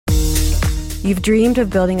You've dreamed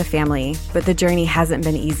of building a family, but the journey hasn't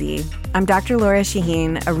been easy. I'm Dr. Laura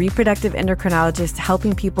Shaheen, a reproductive endocrinologist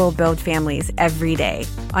helping people build families every day.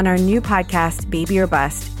 On our new podcast, Baby or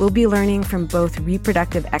Bust, we'll be learning from both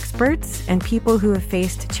reproductive experts and people who have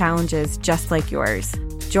faced challenges just like yours.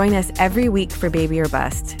 Join us every week for Baby or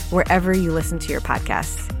Bust, wherever you listen to your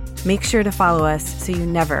podcasts. Make sure to follow us so you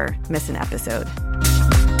never miss an episode.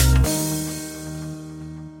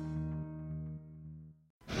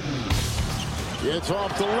 It's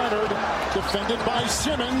off to Leonard, defended by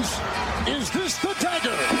Simmons. Is this the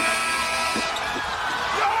dagger?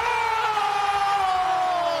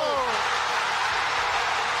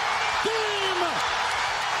 Game!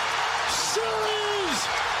 Series!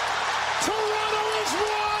 Toronto has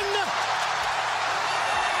won!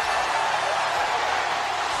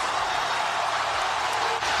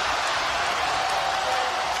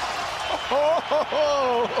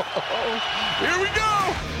 Here we go!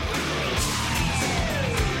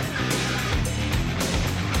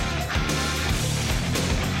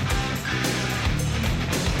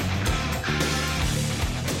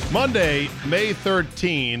 Monday, May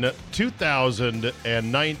 13,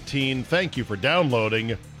 2019. Thank you for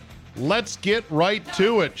downloading. Let's get right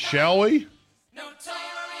to it, shall we?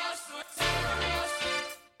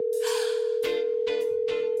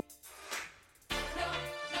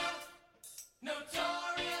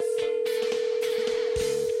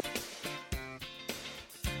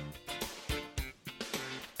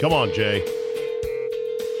 Come on, Jay.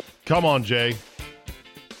 Come on, Jay.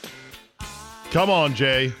 Come on,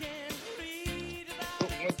 Jay.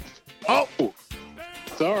 Oh,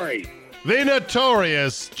 sorry. The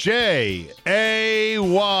notorious J-A-Y,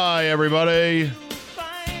 everybody.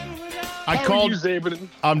 How are you, Zaben?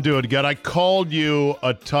 I'm doing good. I called you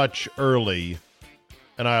a touch early,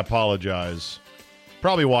 and I apologize.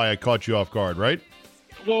 Probably why I caught you off guard, right?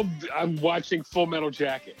 Well, I'm watching Full Metal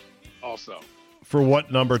Jacket also. For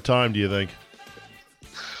what number time do you think?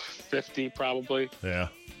 50, probably. Yeah.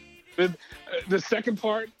 The second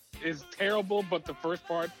part is terrible, but the first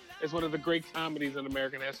part is one of the great comedies in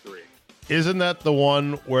American history. Isn't that the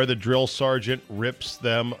one where the drill sergeant rips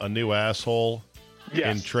them a new asshole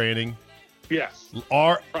in training? Yes.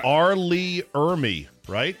 R. Lee Ermey,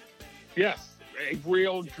 right? Yes. A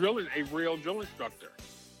real drill instructor.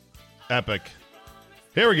 Epic.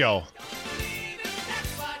 Here we go.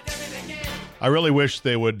 I really wish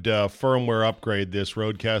they would firmware upgrade this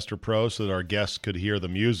Rodecaster Pro so that our guests could hear the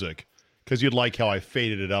music, because you'd like how I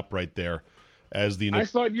faded it up right there. I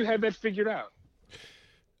thought you had that figured out.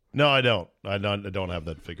 No, I don't. I don't have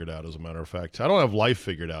that figured out, as a matter of fact. I don't have life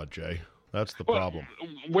figured out, Jay. That's the problem.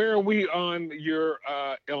 Where are we on your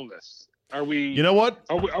illness? Are we? You know what?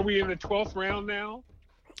 Are we in the 12th round now?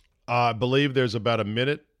 I believe there's about a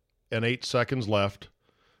minute and 8 seconds left.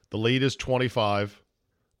 The lead is 25.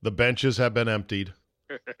 The benches have been emptied.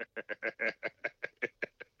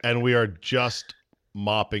 And we are just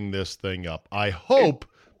mopping this thing up. I hope,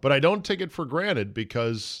 but I don't take it for granted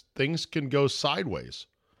because things can go sideways.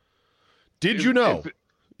 Did you know?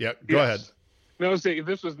 Yeah, go ahead. No, say if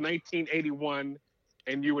this was 1981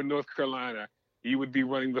 and you were in North Carolina, you would be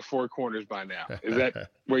running the four corners by now. Is that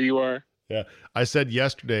where you are? Yeah. I said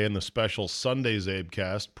yesterday in the special Sunday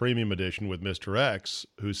CzabeCast premium edition with Mr. X,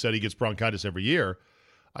 who said he gets bronchitis every year,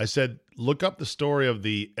 I said, look up the story of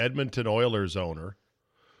the Edmonton Oilers owner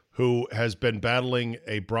who has been battling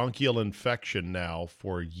a bronchial infection now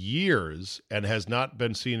for years and has not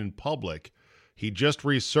been seen in public. He just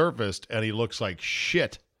resurfaced and he looks like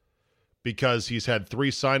shit because he's had 3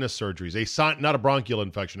 sinus surgeries, not a bronchial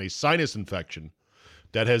infection, a sinus infection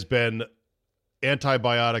that has been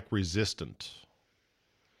antibiotic resistant.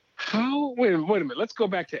 Wait a minute. Let's go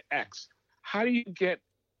back to X. How do you get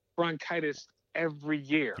bronchitis every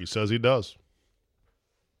year? He says he does.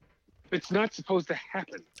 It's not supposed to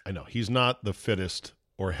happen. I know. He's not the fittest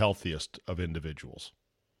or healthiest of individuals.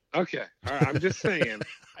 Okay. All right. I'm just saying.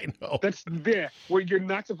 I know. That's there. Well, you're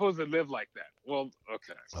not supposed to live like that. Well,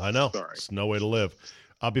 okay. I know. Sorry. It's no way to live.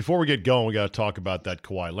 Before we get going, we got to talk about that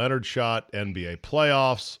Kawhi Leonard shot, NBA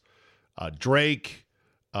playoffs, Drake,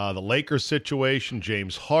 the Lakers situation,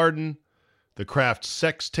 James Harden, the Kraft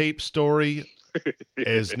sex tape story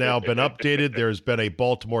has now been updated. There's been a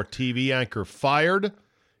Baltimore TV anchor fired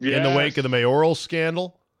in the wake of the mayoral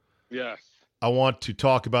scandal. Yes. I want to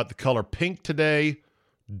talk about the color pink today,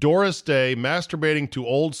 Doris Day, masturbating to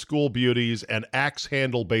old school beauties, and axe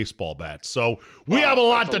handle baseball bats. So we have a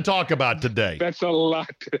lot to talk about today. That's a lot.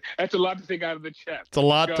 That's a lot to take out of the chest. It's a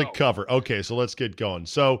lot to cover. Okay, so let's get going.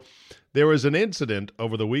 So there was an incident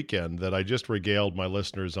over the weekend that I just regaled my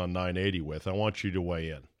listeners on 980 with. I want you to weigh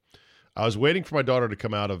in. I was waiting for my daughter to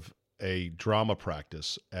come out of a drama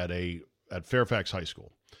practice at Fairfax High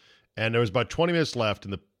School. And there was about 20 minutes left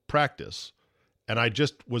in the practice, and I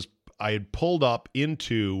had pulled up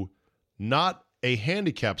into not a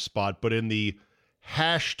handicap spot, but in the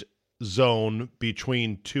hashed zone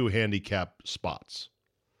between two handicap spots.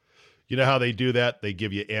 You know how they do that? They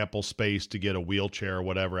give you ample space to get a wheelchair or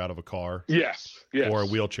whatever out of a car. Yes. Or a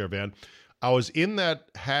wheelchair van. I was in that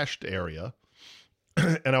hashed area,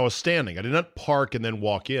 and I was standing. I did not park and then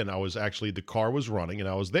walk in. The car was running, and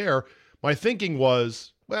I was there. My thinking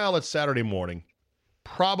was, well, it's Saturday morning.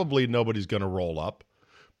 Probably nobody's going to roll up.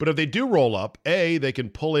 But if they do roll up, A, they can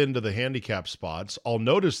pull into the handicap spots. I'll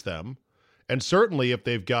notice them. And certainly if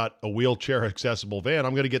they've got a wheelchair accessible van,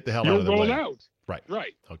 I'm going to get the hell out of the way. You'll roll out.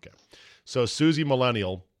 Right. Okay. So Susie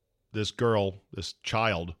Millennial, this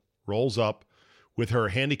child, rolls up with her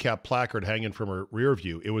handicap placard hanging from her rear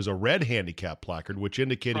view. It was a red handicap placard, which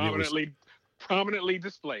indicated it was prominently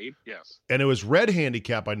displayed. Yes. And it was red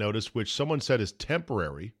handicap, I noticed, which someone said is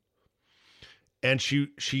temporary. And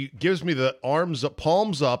she gives me the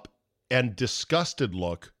palms up and disgusted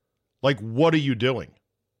look, like, what are you doing?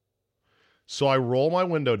 So I roll my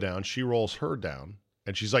window down. She rolls her down.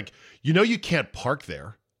 And she's like, you can't park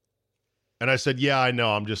there. And I said, yeah, I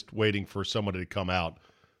know. I'm just waiting for somebody to come out.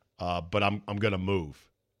 But I'm going to move.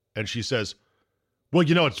 And she says, well,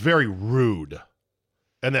 it's very rude.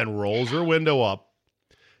 And then rolls her window up.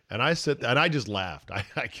 And I just laughed. I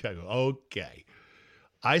go, okay.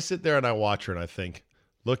 I sit there and I watch her and I think,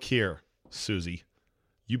 look here, Susie,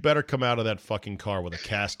 you better come out of that fucking car with a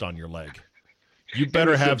cast on your leg. You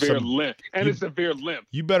better have some limp. And a severe limp.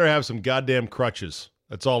 You better have some goddamn crutches.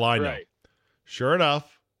 That's all I know. Right. Sure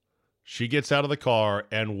enough, she gets out of the car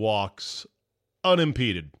and walks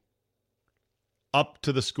unimpeded up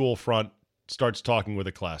to the school front, starts talking with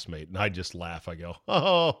a classmate. And I just laugh. I go,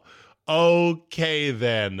 oh, okay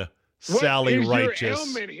then, Sally Righteous. What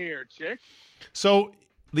is your ailment here, chick? So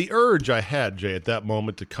the urge I had, Jay, at that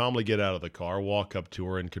moment to calmly get out of the car, walk up to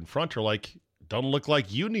her and confront her like, doesn't look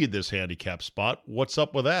like you need this handicap spot. What's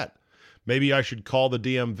up with that? Maybe I should call the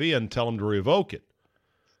DMV and tell them to revoke it.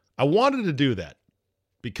 I wanted to do that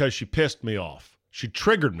because she pissed me off. She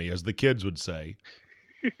triggered me, as the kids would say.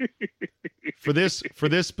 For this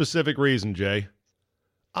specific reason, Jay,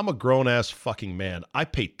 I'm a grown-ass fucking man. I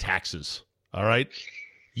pay taxes, all right?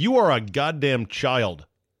 You are a goddamn child.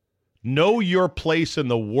 Know your place in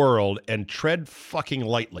the world and tread fucking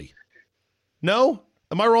lightly. No?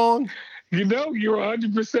 Am I wrong? You're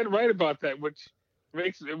 100% right about that, which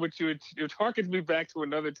harkens me back to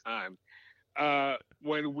another time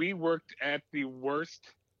when we worked in the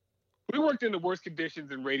worst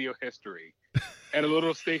conditions in radio history at a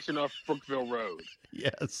little station off Brookville Road.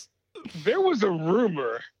 Yes. There was a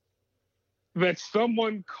rumor that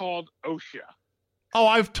someone called OSHA. Oh,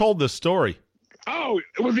 I've told this story. Oh,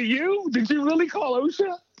 was it you? Did you really call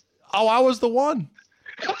OSHA? Oh, I was the one.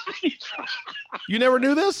 You never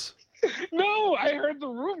knew this? No, I heard the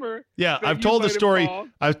rumor. Yeah, I've told the story.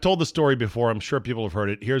 I've told the story before. I'm sure people have heard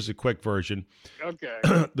it. Here's a quick version. Okay.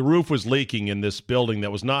 The roof was leaking in this building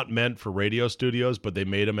that was not meant for radio studios, but they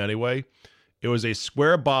made them anyway. It was a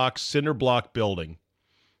square box, cinder block building,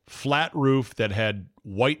 flat roof that had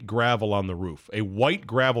white gravel on the roof. A white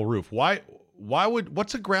gravel roof.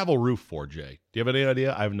 What's a gravel roof for, Jay? Do you have any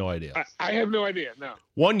idea? I have no idea. I have no idea, no.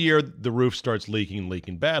 One year, the roof starts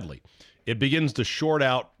leaking badly. It begins to short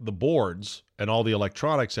out the boards and all the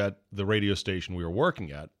electronics at the radio station we were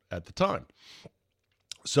working at the time.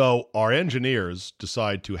 So our engineers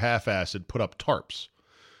decide to half-ass it, put up tarps.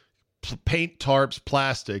 Paint tarps,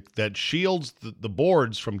 plastic, that shields the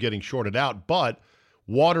boards from getting shorted out, but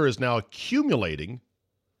water is now accumulating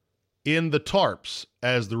in the tarps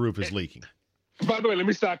as the roof is leaking. By the way, let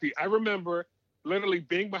me stop you. I remember literally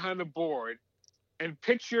being behind the board and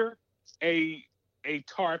picture a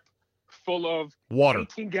tarp full of water,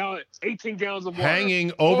 18 gallons of water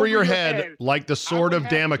hanging over your head like the sword of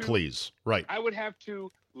Damocles. Right. I would have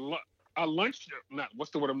to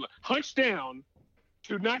hunch down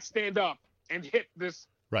to not stand up and hit this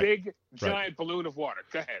big giant balloon of water.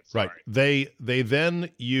 Go ahead. Sorry. Right. They then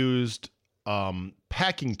used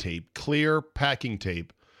packing tape, clear packing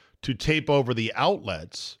tape, to tape over the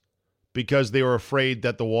outlets because they were afraid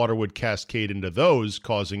that the water would cascade into those,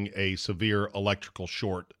 causing a severe electrical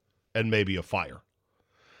short and maybe a fire.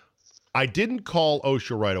 I didn't call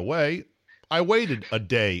OSHA right away. I waited a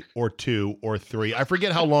day or two or three. I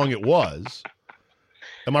forget how long it was.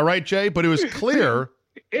 Am I right, Jay? But it was clear.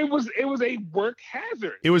 It was a work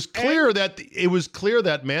hazard. It was clear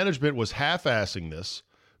that management was half-assing this.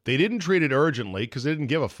 They didn't treat it urgently because they didn't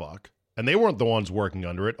give a fuck. And they weren't the ones working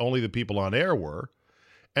under it. Only the people on air were.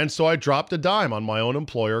 And so I dropped a dime on my own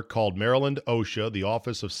employer called Maryland OSHA, the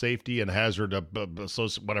Office of Safety and Hazard,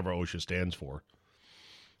 whatever OSHA stands for.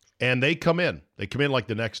 And they come in. They come in like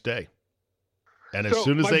the next day. And as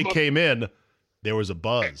soon as they came in, there was a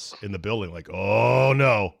buzz in the building like, oh,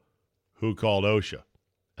 no, who called OSHA?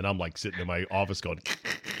 And I'm like sitting in my office going.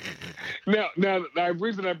 Now, the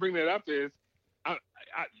reason I bring that up is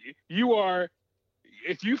you are,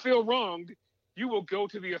 if you feel wronged, you will go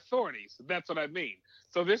to the authorities. That's what I mean.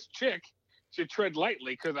 So this chick should tread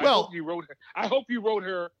lightly because I hope you wrote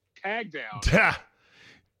her tag down.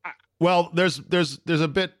 Well, there's a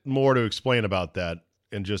bit more to explain about that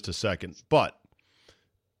in just a second. But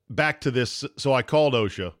back to this. So I called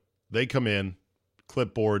OSHA. They come in,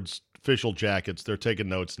 clipboards, official jackets. They're taking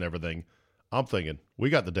notes and everything. I'm thinking, we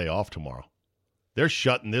got the day off tomorrow. They're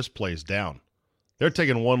shutting this place down. They're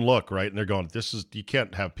taking one look, right? And they're going, you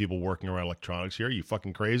can't have people working around electronics here. You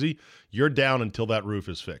fucking crazy? You're down until that roof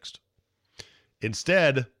is fixed.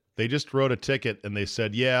 Instead, they just wrote a ticket and they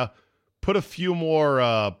said, yeah, put a few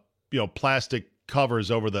more, plastic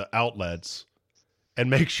covers over the outlets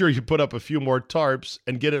and make sure you put up a few more tarps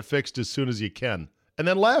and get it fixed as soon as you can. And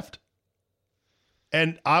then left.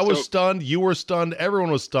 And I was stunned. You were stunned.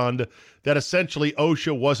 Everyone was stunned that essentially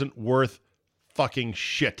OSHA wasn't worth fucking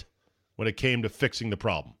shit when it came to fixing the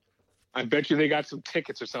problem. I bet you they got some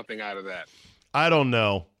tickets or something out of that. I don't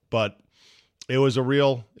know, but it was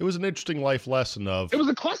an interesting life lesson of. It was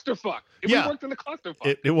a clusterfuck. We worked in a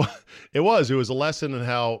clusterfuck. It was a lesson in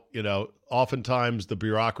how, oftentimes the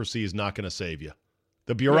bureaucracy is not going to save you.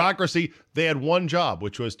 The bureaucracy, They had one job,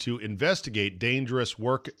 which was to investigate dangerous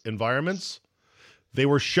work environments. They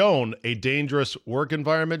were shown a dangerous work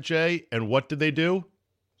environment, Jay, and what did they do?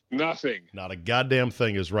 Nothing. Not a goddamn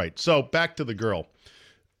thing is right. So back to the girl.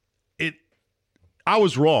 I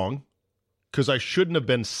was wrong because I shouldn't have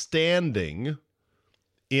been standing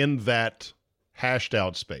in that hashed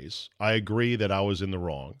out space. I agree that I was in the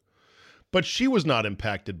wrong. But she was not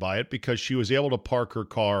impacted by it because she was able to park her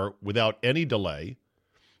car without any delay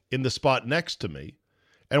in the spot next to me.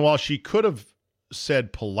 And while she could have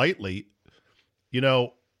said politely,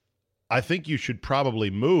 I think you should probably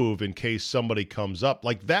move in case somebody comes up.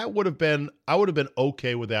 Like I would have been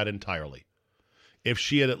okay with that entirely. If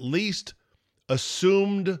she had at least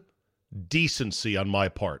assumed decency on my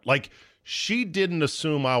part. Like she didn't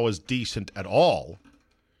assume I was decent at all.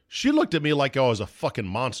 She looked at me like I was a fucking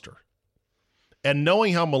monster. And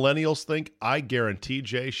knowing how millennials think, I guarantee,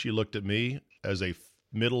 Jay, she looked at me as a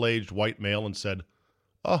middle-aged white male and said,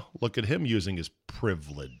 oh, look at him using his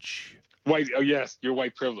privilege. White, oh yes, your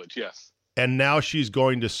white privilege, yes. And now she's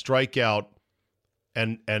going to strike out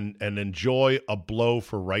and enjoy a blow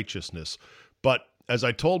for righteousness. But as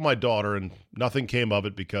I told my daughter, and nothing came of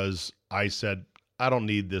it because I said, I don't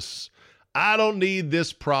need this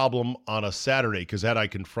problem on a Saturday, because had I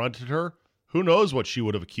confronted her, who knows what she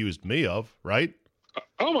would have accused me of, right?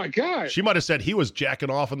 Oh my God. She might have said he was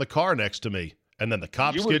jacking off in the car next to me, and then the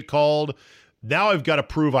cops get called. Now I've got to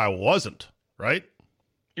prove I wasn't, right?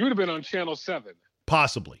 You would have been on Channel 7.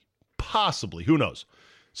 Possibly. Who knows?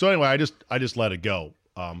 So anyway, I just let it go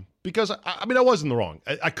because I mean I was in the wrong.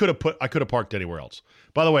 I could have parked anywhere else.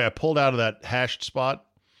 By the way, I pulled out of that hashed spot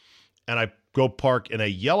and I go park in a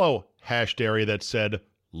yellow hashed area that said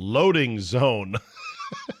loading zone.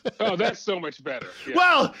 Oh, that's so much better. Yeah.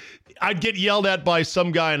 Well, I'd get yelled at by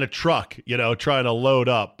some guy in a truck, trying to load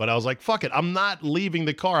up. But I was like, fuck it. I'm not leaving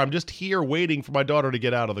the car. I'm just here waiting for my daughter to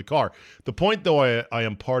get out of the car. The point, though, I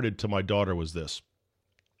imparted to my daughter was this.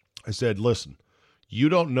 I said, listen, you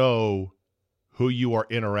don't know who you are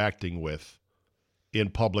interacting with in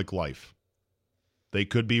public life. They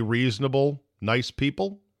could be reasonable, nice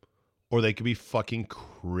people, or they could be fucking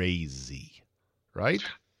crazy, right?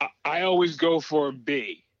 I always go for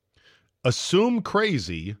B. Assume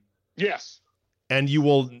crazy. Yes. And you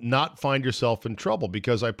will not find yourself in trouble,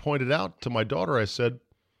 because I pointed out to my daughter, I said,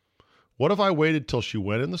 what if I waited till she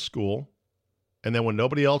went in the school, and then when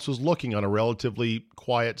nobody else was looking on a relatively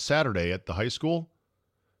quiet Saturday at the high school,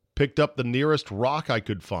 picked up the nearest rock I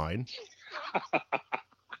could find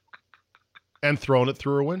and thrown it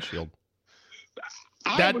through her windshield?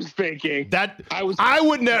 I was thinking that I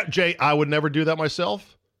would never, Jay, I would never do that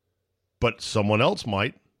myself, but someone else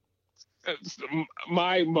might.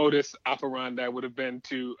 My modus operandi would have been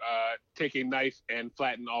to take a knife and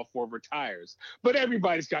flatten all four of her tires. But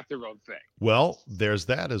everybody's got their own thing. Well, there's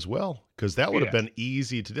that as well, because that would have been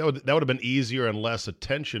easy to do. That would have been easier and less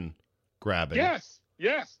attention grabbing. Yes,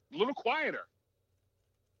 a little quieter.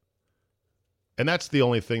 And that's the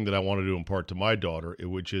only thing that I wanted to impart to my daughter,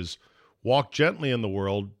 which is walk gently in the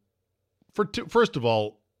world. First of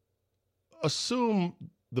all, assume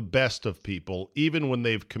the best of people, even when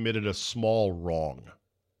they've committed a small wrong.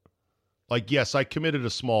 Like, yes, I committed a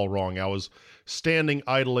small wrong. I was standing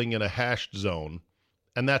idling in a hashed zone,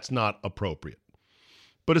 and that's not appropriate.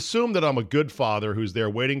 But assume that I'm a good father who's there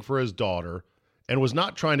waiting for his daughter and was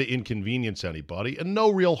not trying to inconvenience anybody, and no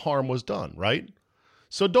real harm was done, right?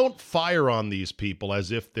 So don't fire on these people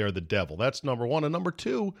as if they're the devil. That's number one. And number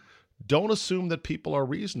two, don't assume that people are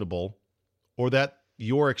reasonable or that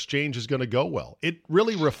your exchange is going to go well. It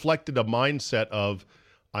really reflected a mindset of,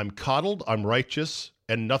 I'm coddled, I'm righteous,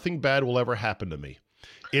 and nothing bad will ever happen to me.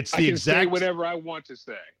 It's the exact say whatever I want to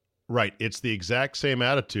say. Right. It's the exact same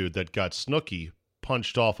attitude that got Snooki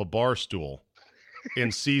punched off a bar stool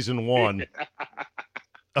in season 1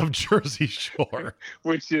 of Jersey Shore.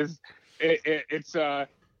 Which is, it's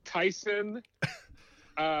Tyson,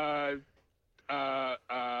 Evander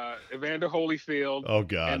Holyfield, oh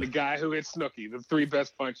God, and the guy who hit Snooki, the 3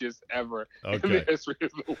 best punches ever in the history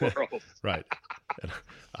of the world. Right.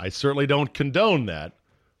 I certainly don't condone that,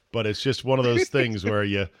 but it's just one of those things where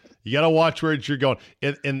you got to watch where you're going.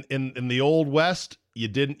 In the old West,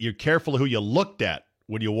 you're careful who you looked at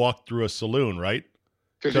when you walked through a saloon, right?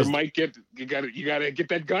 Because you got to get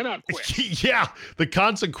that gun out quick. Yeah, the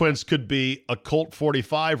consequence could be a Colt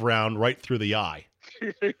 45 round right through the eye.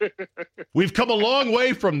 We've come a long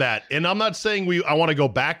way from that, and I'm not saying I want to go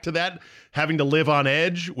back to that, having to live on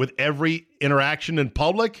edge with every interaction in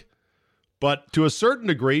public, but to a certain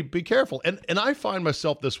degree, be careful. And I find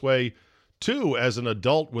myself this way too as an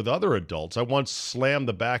adult with other adults. I once slammed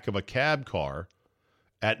the back of a cab car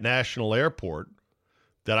at National Airport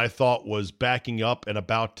that I thought was backing up and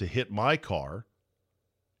about to hit my car,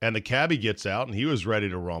 and the cabbie gets out and he was ready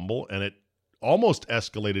to rumble, and it almost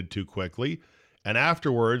escalated too quickly. And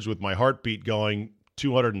afterwards, with my heartbeat going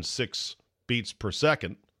 206 beats per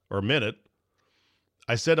second or minute,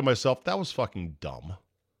 I said to myself, that was fucking dumb.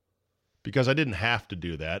 Because I didn't have to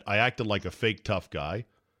do that. I acted like a fake tough guy.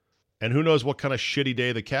 And who knows what kind of shitty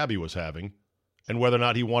day the cabbie was having and whether or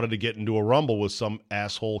not he wanted to get into a rumble with some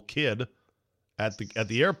asshole kid at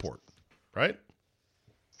the airport, right?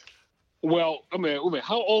 Well, I mean,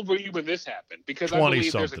 how old were you when this happened? Because I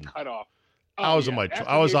believe there's a cutoff. I was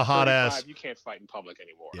a hot ass. You can't fight in public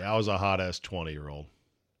anymore. Yeah, I was a hot ass 20-year-old,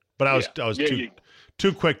 but I was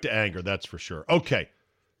too quick to anger. That's for sure. Okay,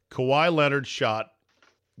 Kawhi Leonard shot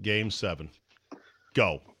Game 7.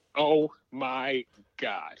 Go. Oh my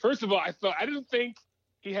God! First of all, I didn't think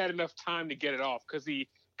he had enough time to get it off because he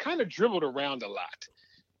kind of dribbled around a lot.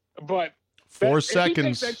 But 4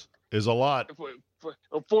 seconds is a lot.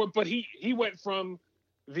 But he went from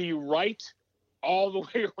the right all the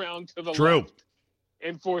way around to the True. left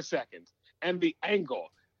in 4 seconds. And the angle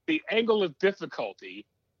of difficulty,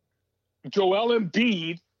 Joel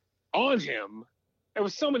Embiid on him. There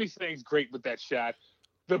was so many things great with that shot.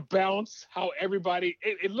 The bounce, how everybody,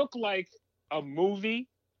 it looked like a movie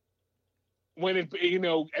when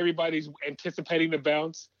everybody's anticipating the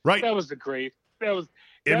bounce. Right. That was great.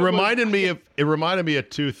 It reminded me of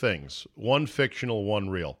 2 things. One fictional, one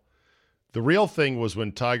real. The real thing was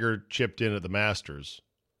when Tiger chipped in at the Masters.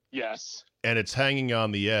 Yes. And it's hanging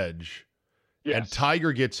on the edge. Yes. And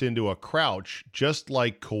Tiger gets into a crouch, just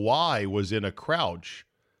like Kawhi was in a crouch.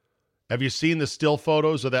 Have you seen the still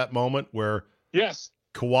photos of that moment where yes,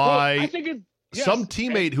 Kawhi, some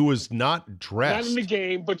teammate who was not dressed. Not in the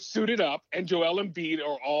game, but suited up, and Joel Embiid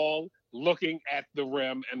are all looking at the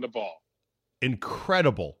rim and the ball.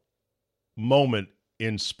 Incredible moment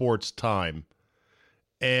in sports time.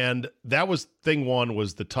 And that was thing one,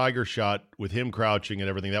 was the Tiger shot with him crouching and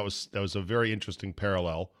everything. That was a very interesting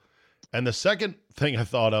parallel. And the second thing I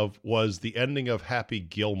thought of was the ending of Happy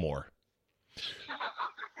Gilmore.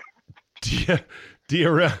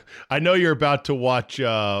 I know you're about to watch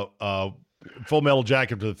Full Metal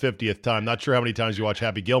Jacket for the 50th time. Not sure how many times you watch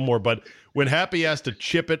Happy Gilmore, but when Happy has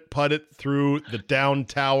to putt it through the down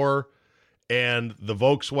tower and the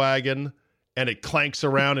Volkswagen, and it clanks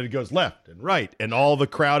around and it goes left and right, and all the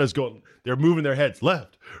crowd is going, they're moving their heads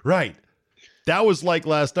left, right. That was like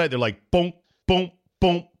last night. They're like, boom, boom,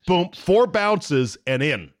 boom, boom, 4 bounces and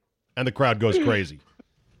in, and the crowd goes crazy.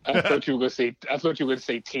 I thought you were going to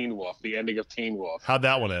say Teen Wolf, the ending of Teen Wolf. How'd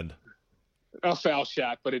that one end? A foul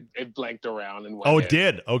shot, but it blanked around and went Oh, in. it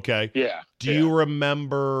did? Okay. Yeah. Do you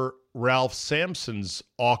remember Ralph Sampson's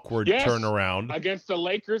awkward turnaround? Against the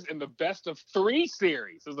Lakers in the best of 3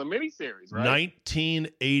 series. It was a mini series, right?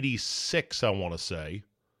 1986, I want to say.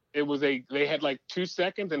 It was they had like 2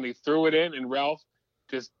 seconds and they threw it in, and Ralph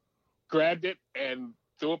just grabbed it and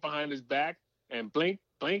threw it behind his back and blink,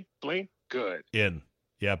 blink, blink. Good. In.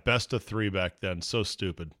 Yeah, best of 3 back then. So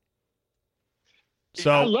stupid.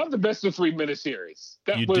 So I love the best of 3 miniseries.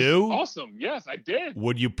 That you was do? awesome. Yes, I did.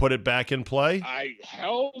 Would you put it back in play?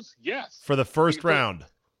 Yes. For the first round?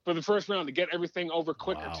 For the first round to get everything over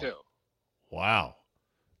quicker, too. Wow.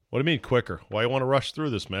 What do you mean quicker? Why you want to rush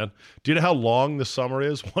through this, man? Do you know how long the summer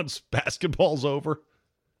is once basketball's over?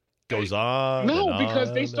 Goes on. No, because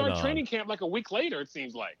on they start and training on. camp like a week later, it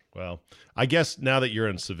seems like. Well, I guess now that you're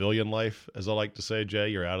in civilian life, as I like to say, Jay,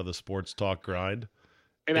 you're out of the sports talk grind.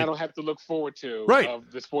 And I don't have to look forward to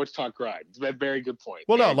the sports talk grind. It's a very good point.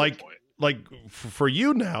 Well, very no, good point. like for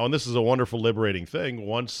you now, and this is a wonderful, liberating thing,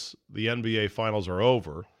 once the NBA finals are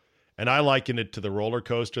over, and I liken it to the roller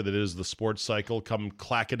coaster that is the sports cycle come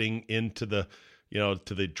clacketing into the,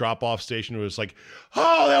 to the drop-off station. It was like,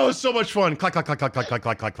 oh, that was so much fun. Clack, clack, clack, clack, clack, clack,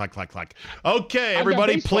 clack, clack, clack, clack, clack. Okay,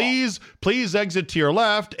 everybody, please exit to your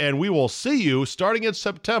left, and we will see you starting in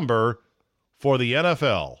September for the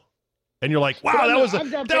NFL. And you're like, wow,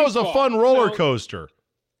 that was a fun roller coaster.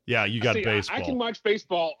 Yeah, you got baseball. I can watch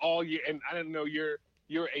baseball all year, and I don't know you're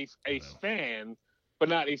a fan, but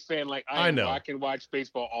not a fan like I am. know. I can watch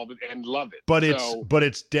baseball and love it. But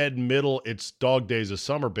it's dead middle. It's dog days of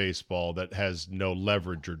summer baseball that has no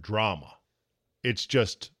leverage or drama. It's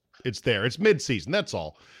there. It's mid-season. That's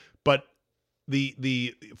all. But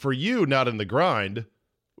the for you, not in the grind.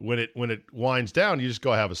 When it winds down, you just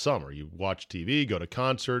go have a summer. You watch TV, go to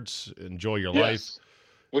concerts, enjoy your life.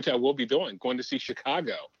 Which I will be doing. Going to see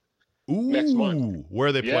Chicago next month. Where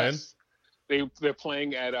are they playing? They're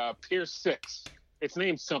playing at Pier 6. It's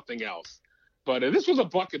named something else. But this was a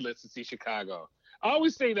bucket list to see Chicago. I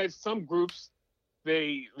always say that some groups,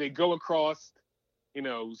 they go across,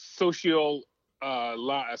 social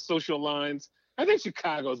lines. I think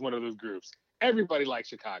Chicago is one of those groups. Everybody likes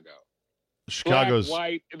Chicago. Chicago's black,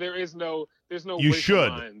 white. There's no. You should.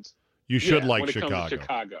 Lines. You should like when it Chicago. Comes to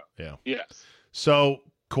Chicago. Yeah. Yes. So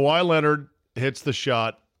Kawhi Leonard hits the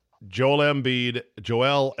shot. Joel Embiid,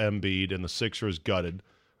 and the Sixers gutted.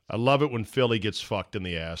 I love it when Philly gets fucked in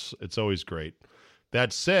the ass. It's always great.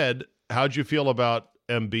 That said, how'd you feel about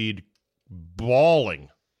Embiid bawling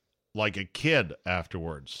like a kid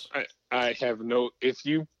afterwards? I have no. If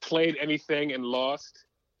you played anything and lost.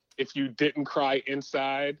 If you didn't cry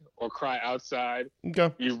inside or cry outside,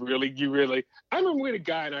 okay. you really. I remember we had a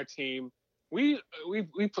guy on our team. We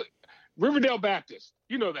played Riverdale Baptist.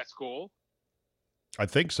 You know that school. I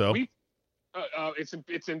think so.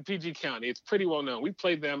 It's in PG County. It's pretty well known. We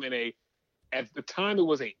played them at the time it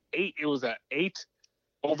was an 8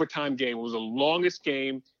 overtime game. It was the longest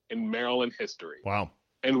game in Maryland history. Wow.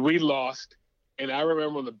 And we lost. And I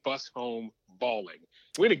remember on the bus home bawling.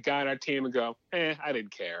 We had a guy on our team and go, I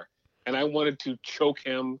didn't care. And I wanted to choke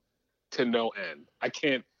him to no end. I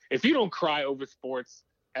can't. If you don't cry over sports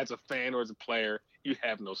as a fan or as a player, you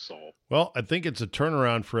have no soul. Well, I think it's a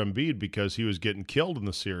turnaround for Embiid because he was getting killed in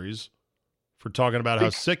the series for talking about how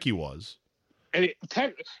sick he was. And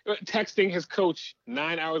texting his coach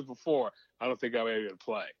 9 hours before, I don't think I'll be able to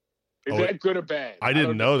play. Is that good or bad? I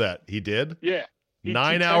didn't know that. He did? Yeah.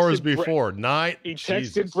 9 hours before. He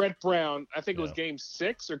texted Brett Brown, I think it was game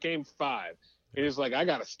 6 or game 5. And he's like, I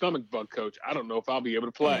got a stomach bug, coach. I don't know if I'll be able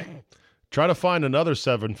to play. Try to find another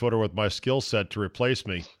 7-footer with my skill set to replace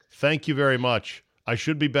me. Thank you very much. I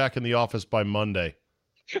should be back in the office by Monday.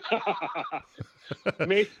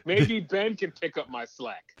 Maybe Ben can pick up my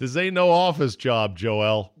slack. This ain't no office job,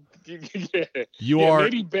 Joel. Yeah.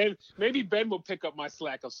 Maybe Ben will pick up my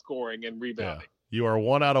slack of scoring and rebounding. Yeah. You are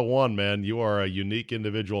 1 out of 1, man. You are a unique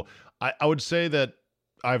individual. I would say that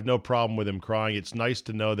I have no problem with him crying. It's nice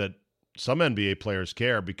to know that some NBA players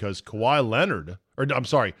care because Kawhi Leonard,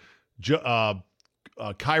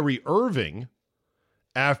 Kyrie Irving,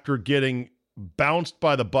 after getting bounced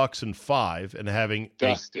by the Bucks in 5 and having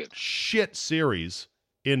Dusted. a shit series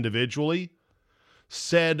individually,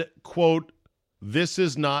 said, quote, "This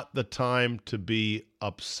is not the time to be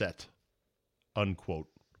upset," unquote.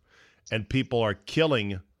 And people are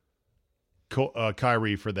killing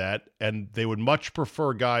Kyrie for that, and they would much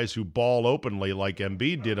prefer guys who ball openly like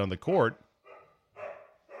Embiid did on the court.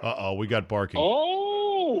 Uh-oh, we got barking.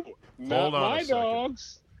 Oh, not my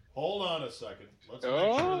dogs. Hold on a second. Let's make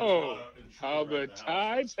sure how the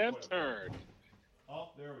tides have turned. Oh,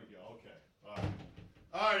 there we go. Okay.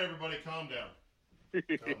 All right, everybody, calm down.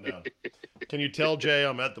 Calm down. Can you tell, Jay,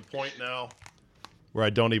 I'm at the point now where I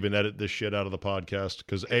don't even edit this shit out of the podcast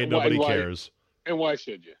because A, nobody cares. And why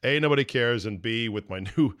should you? A, nobody cares, and B, with my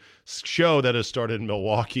new show that has started in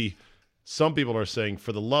Milwaukee, some people are saying,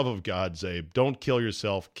 for the love of God, Zabe, don't kill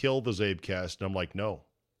yourself, kill the CzabeCast. And I'm like, no.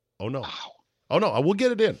 Oh, no. Wow. Oh, no, we'll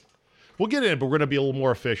get it in. We'll get it in, but we're going to be a little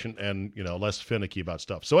more efficient and, less finicky about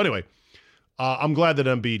stuff. So anyway, I'm glad that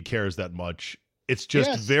Embiid cares that much. It's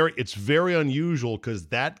just Yes. it's very unusual because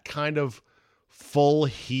that kind of full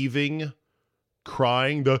heaving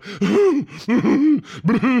crying,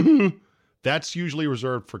 that's usually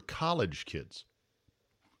reserved for college kids.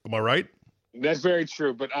 Am I right? That's very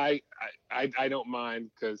true, but I don't mind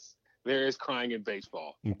because there is crying in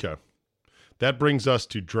baseball. Okay. That brings us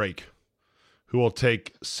to Drake, who will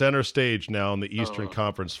take center stage now in the Eastern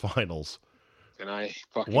Conference Finals. And I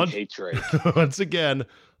fucking hate Drake. Once again,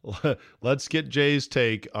 let's get Jay's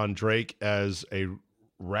take on Drake as a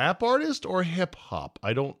rap artist or hip hop.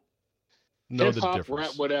 I don't know the Hip-hop, difference.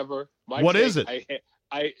 rap, whatever. What is it?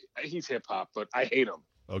 He's hip hop, but I hate him.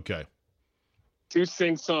 Okay. Too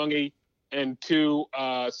sing-songy and too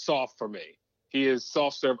soft for me. He is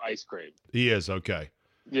soft serve ice cream. He is, okay.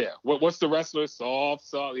 Yeah. What's the wrestler? Soft.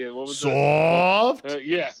 Yeah. What was Soft?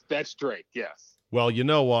 Yes, that's Drake. Yes. Well, you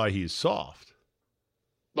know why he's soft.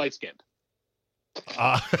 Light skinned.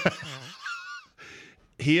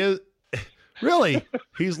 He is really.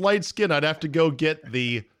 He's light skinned. I'd have to go get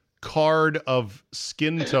the card of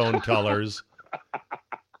skin tone colors.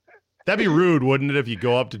 That'd be rude, wouldn't it? If you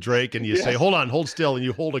go up to Drake and you say, "Hold on, hold still," and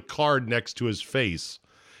you hold a card next to his face,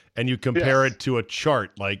 and you compare it to a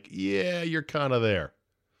chart. Like, yeah, you're kind of there.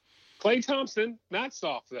 Klay Thompson, not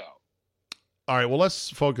soft though. All right, well, let's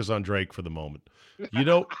focus on Drake for the moment.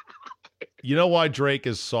 You know why Drake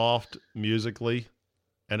is soft musically,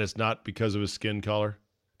 and it's not because of his skin color?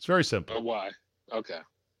 It's very simple. Why? Okay.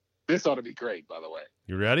 This ought to be great, by the way.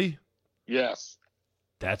 You ready? Yes.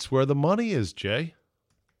 That's where the money is, Jay.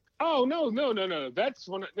 Oh, no. That's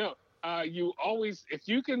one. No. You always, if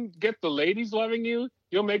you can get the ladies loving you,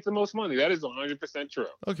 you'll make the most money. That is 100% true.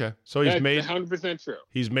 Okay. So he's made 100% true.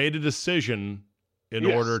 He's made a decision in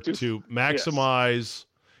order to maximize. Yes.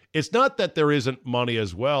 It's not that there isn't money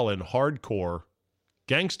as well in hardcore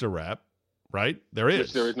gangster rap, right? There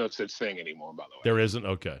is. There is no such thing anymore, by the way. There isn't?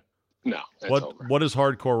 Okay. No. That's over. What is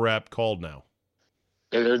hardcore rap called now?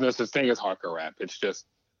 There's no such thing as hardcore rap. It's just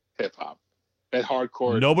hip hop. That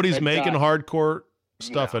hardcore. Nobody's making hardcore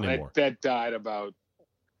stuff anymore. That died about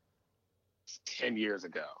 10 years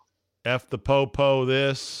ago. F the po-po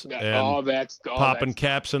this. All that's popping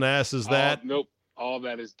caps and asses that. Nope. All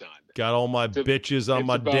that is done. Got all my bitches on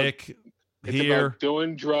my dick here. It's about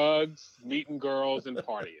doing drugs, meeting girls, and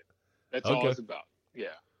partying. That's all it's about. Yeah.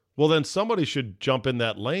 Well, then somebody should jump in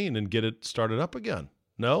that lane and get it started up again.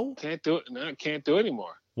 No? Can't do it. No, I can't do it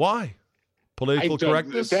anymore. Why? Political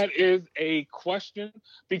correctness? That is a question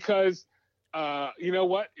because, you know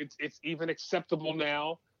what? It's even acceptable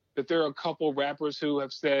now that there are a couple rappers who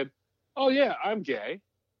have said, "Oh yeah, I'm gay."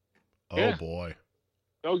 Oh yeah. Boy.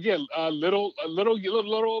 Oh yeah, little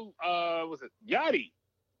was it Yachty?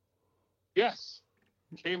 Yes,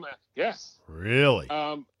 came. Yes. Really?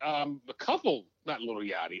 A couple, not Little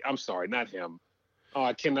Yachty. I'm sorry, not him. Oh,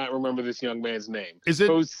 I cannot remember this young man's name. Is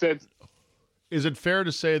it fair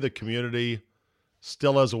to say the community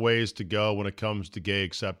still has a ways to go when it comes to gay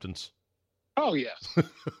acceptance? Oh yes.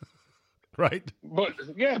 Right. But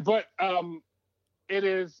it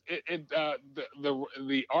is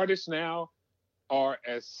the artists now are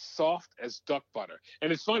as soft as duck butter.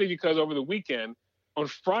 And it's funny because over the weekend, on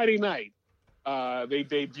Friday night, they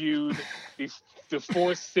debuted the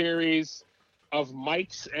fourth series of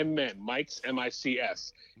Mics and Men, Mics,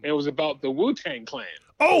 M-I-C-S. And it was about the Wu-Tang Clan.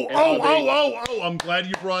 Oh, I'm glad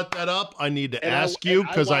you brought that up. I need to ask you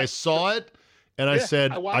because I saw it and I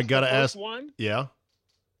said, I got to ask. Yeah.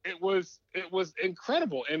 It was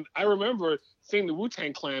incredible. And I remember seeing the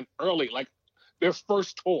Wu-Tang Clan early, like their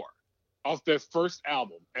first tour off their first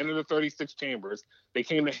album, Enter the 36 Chambers. They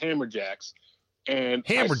came to Hammerjacks, and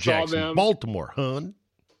Hammerjacks I saw them in Baltimore, hun.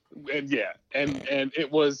 And and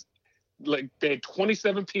it was like they had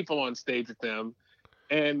 27 people on stage with them,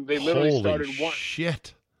 and they literally started one.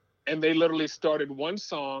 Shit. And they literally started one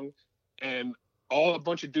song, and a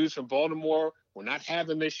bunch of dudes from Baltimore were not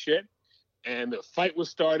having this shit, and the fight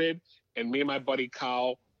was started, and me and my buddy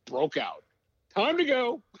Kyle broke out. Time to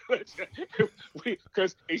go,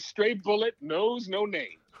 because a straight bullet knows no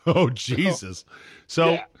name. Oh Jesus!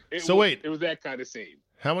 Wait, it was that kind of scene.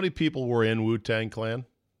 How many people were in Wu-Tang Clan?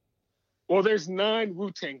 Well, there's 9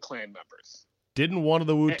 Wu-Tang Clan members. Didn't one of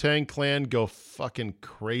the Wu-Tang Clan go fucking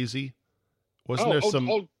crazy? Wasn't there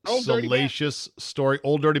some salacious story?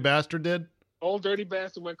 Old Dirty Bastard did? Old Dirty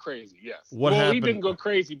Bastard went crazy, yes. What happened? He didn't go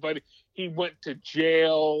crazy, but he went to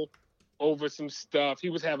jail over some stuff.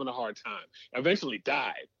 He was having a hard time. Eventually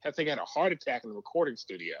died. I think he had a heart attack in the recording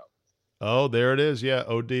studio. Oh, there it is. Yeah,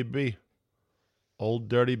 ODB. Old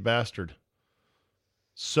Dirty Bastard.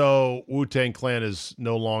 So Wu-Tang Clan is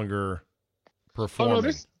no longer performing.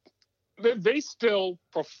 Oh, no, they still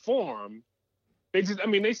perform,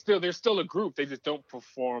 they're still a group. They just don't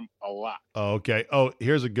perform a lot. Oh, okay. Oh,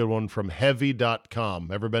 here's a good one from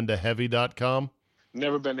heavy.com. Ever been to heavy.com?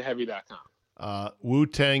 Never been to heavy.com.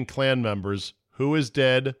 Wu-Tang Clan members, who is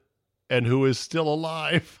dead and who is still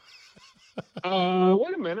alive? Wait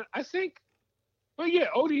a minute. I think,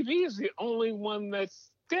 ODB is the only one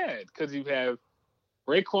that's dead because you have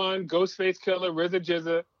Raekwon, Ghostface Killer, RZA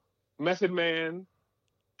Jizza, Method Man,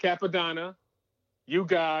 Capadonna, You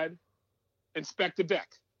God, Inspector Deck.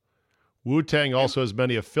 Wu-Tang also has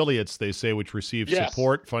many affiliates, they say, which receive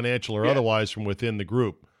support, financial or otherwise, from within the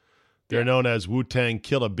group. They're known as Wu-Tang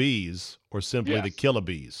Killer Bees or simply the Killer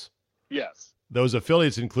Bees. Yes. Those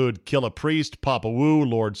affiliates include Killer Priest, Papa Wu,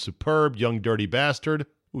 Lord Superb, Young Dirty Bastard.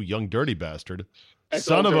 Ooh, Young Dirty Bastard.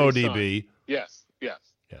 Son of ODB. Son. Yes. Yeah.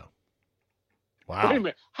 Wow. Wait a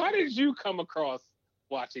minute. How did you come across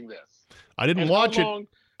watching this? I didn't watch it.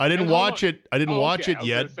 I didn't watch it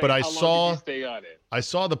yet, but I saw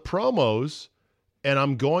the promos, and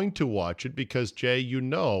I'm going to watch it because, Jay,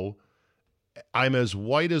 I'm as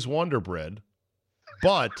white as Wonder Bread,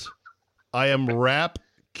 but I am rap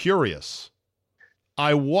curious.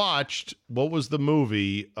 I watched, what was the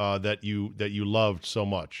movie that you loved so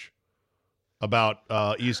much about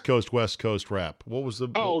East Coast, West Coast rap? What was the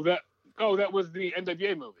that was the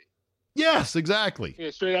NWA movie. Yes, exactly. Yeah,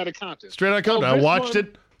 Straight Outta Compton. I watched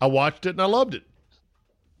it and I loved it.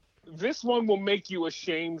 This one will make you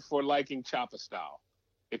ashamed for liking Chopper Style.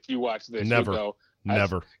 If you watch this, never. I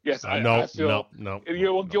feel no.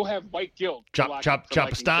 You'll have white guilt.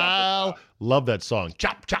 Chopper Style. Love that song.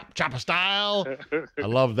 Chopper Style. I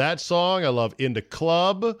love that song. I love In the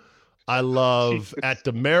Club. I love At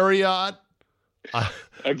the Marriott. I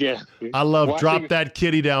love Drop That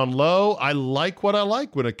Kitty Down Low. I like what I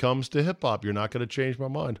like when it comes to hip hop. You're not going to change my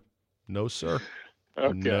mind. No, sir.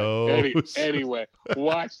 Okay. No. Anyway,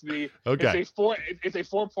 watch the. Okay. It's a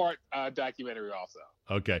 4-part documentary also.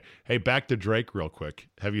 Okay. Hey, back to Drake real quick.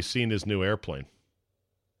 Have you seen his new airplane?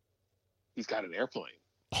 He's got an airplane.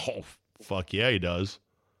 Oh, fuck yeah, he does.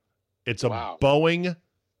 It's a Boeing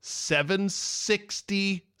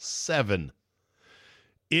 767.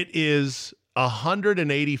 It is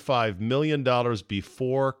 $185 million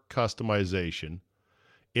before customization.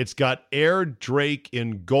 It's got Air Drake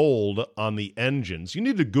in gold on the engines. You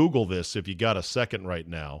need to Google this if you got a second right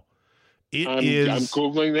now. I'm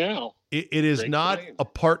Googling now. It is Drake not plane. A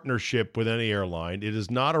partnership with any airline. It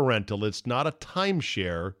is not a rental. It's not a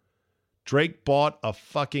timeshare. Drake bought a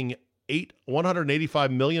fucking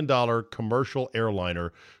 $185 million commercial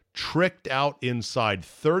airliner, tricked out inside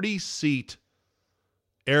 30-seat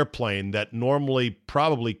airplane that normally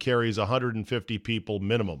probably carries 150 people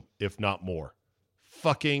minimum, if not more.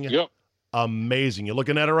 Fucking amazing. You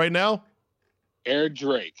looking at it right now? Air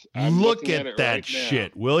Drake. Look at that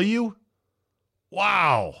shit, will you?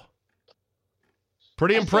 Wow.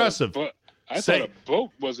 Pretty impressive. I thought a boat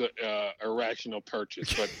was a irrational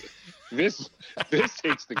purchase, but this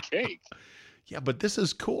takes the cake. Yeah, but this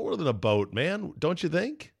is cooler than a boat, man. Don't you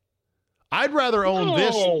think? I'd rather own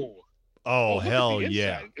this. Oh, hell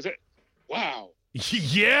yeah. Is it? Wow.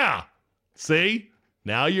 Yeah. See?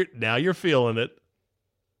 Now you're feeling it.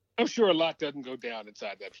 I'm sure a lot doesn't go down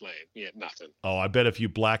inside that plane. Yeah, nothing. Oh, I bet if you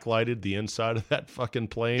blacklighted the inside of that fucking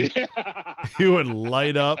plane, you would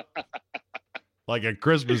light up like a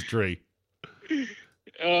Christmas tree.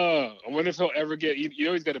 I wonder if he'll ever get.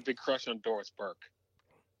 He's got a big crush on Doris Burke.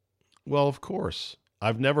 Well, of course.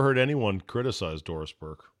 I've never heard anyone criticize Doris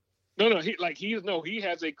Burke. No. He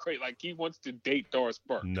has a crate. Like, he wants to date Doris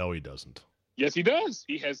Burke. No, he doesn't. Yes, he does.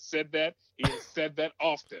 He has said that. He has said that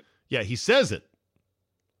often. Yeah, he says it.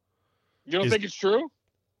 You don't think it's true?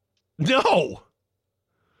 No.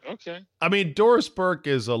 Okay. I mean, Doris Burke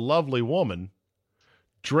is a lovely woman.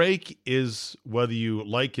 Drake is, whether you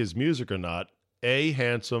like his music or not, A,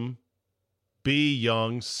 handsome, B,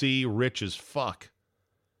 young, C, rich as fuck.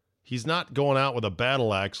 He's not going out with a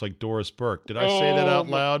battle axe like Doris Burke. Did I say that out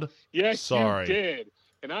loud? Yes, sorry. You did.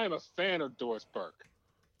 And I am a fan of Doris Burke.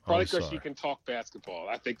 Probably because she can talk basketball.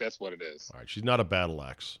 I think that's what it is. All right, she's not a battle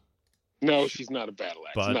axe. No, she's not a battle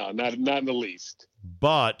axe. No, not in the least.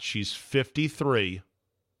 But she's 53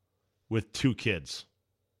 with 2 kids.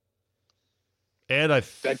 And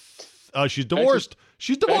she's divorced.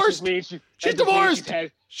 She's divorced. She's divorced.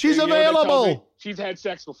 She's available. She's had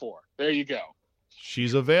sex before. There you go.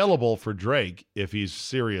 She's available for Drake if he's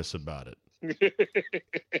serious about it.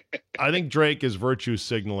 I think Drake is virtue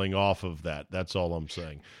signaling off of that. That's all I'm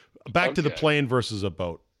saying. Back to the plane versus a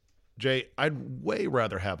boat. Jay, I'd way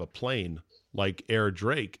rather have a plane like Air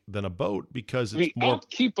Drake than a boat because it's more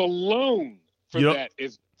upkeep alone for that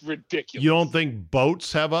is ridiculous. You don't think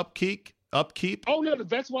boats have upkeep? Upkeep. Oh no,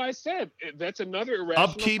 that's why I said that's another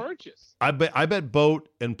irrational purchase. I bet boat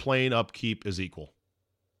and plane upkeep is equal.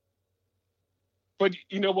 But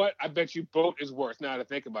you know what? I bet you boat is worth now to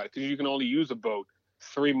think about it, because you can only use a boat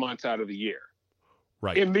 3 months out of the year.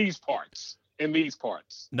 Right. In these parts.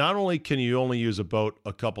 Not only can you only use a boat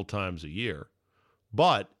a couple times a year,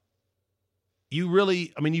 but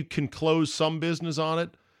you can close some business on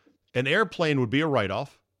it. An airplane would be a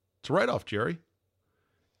write-off. It's a write-off, Jerry.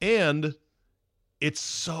 And it's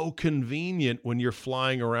so convenient when you're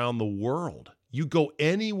flying around the world. You go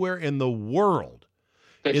anywhere in the world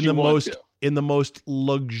in the most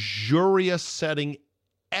luxurious setting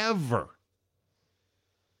ever.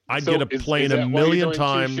 I'd get a plane a million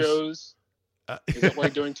times. Is that why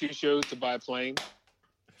you're doing 2 shows to buy a plane?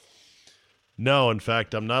 No, in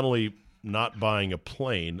fact, I'm not only not buying a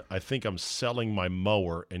plane, I think I'm selling my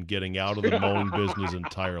mower and getting out of the mowing business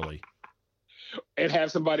entirely. And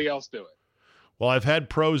have somebody else do it. Well, I've had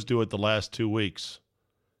pros do it the last 2 weeks.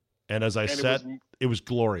 And as I said, it was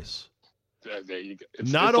glorious. There you go.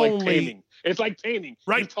 It's like painting. It's like painting.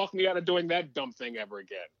 Right. You talk me out of doing that dumb thing ever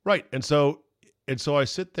again. Right. And so I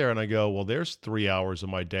sit there and I go, well, there's 3 hours of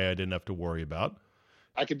my day I didn't have to worry about.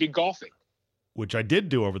 I could be golfing. Which I did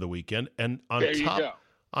do over the weekend. And on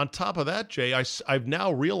top of that, Jay, I've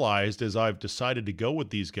now realized, as I've decided to go with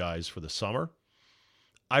these guys for the summer,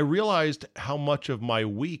 I realized how much of my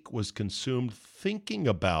week was consumed thinking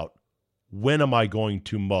about, when am I going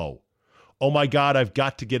to mow? Oh my God, I've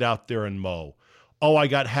got to get out there and mow. Oh, I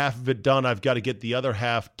got half of it done. I've got to get the other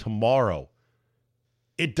half tomorrow.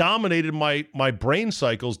 It dominated my brain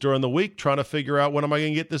cycles during the week trying to figure out, when am I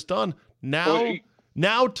going to get this done?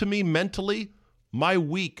 Now to me, mentally, my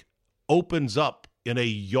week opens up in a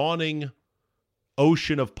yawning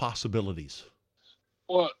ocean of possibilities.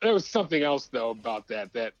 Well, there was something else, though, about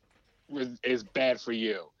that is bad for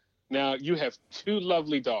you. Now, you have 2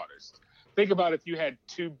 lovely daughters. Think about if you had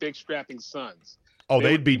 2 big strapping sons. Oh,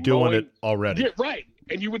 they'd be doing it already. Yeah, right.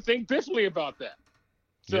 And you would think differently about that.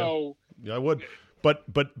 So yeah, I would.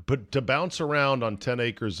 But to bounce around on 10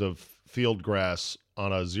 acres of field grass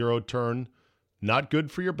on a 0 turn, not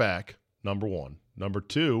good for your back, number 1. Number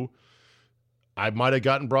 2, I might have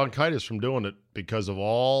gotten bronchitis from doing it because of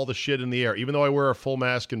all the shit in the air. Even though I wear a full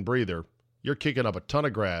mask and breather, you're kicking up a ton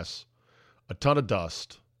of grass, a ton of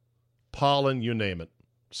dust, pollen, you name it.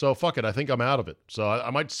 So fuck it, I think I'm out of it. So I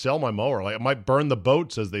might sell my mower. Like, I might burn the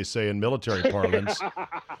boats, as they say in military parlance.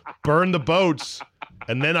 Burn the boats,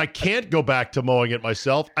 and then I can't go back to mowing it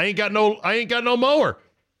myself. I ain't got no mower.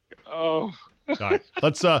 Oh. All right,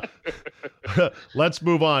 let's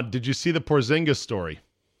move on. Did you see the Porzingis story?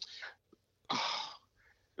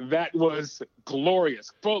 That was glorious.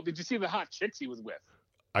 Bro, did you see the hot chicks he was with?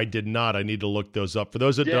 I did not. I need to look those up. For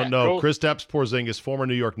those that don't know, Kristaps Porzingis, former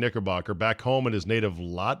New York Knickerbocker, back home in his native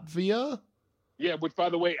Latvia? Yeah, which, by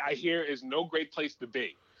the way, I hear is no great place to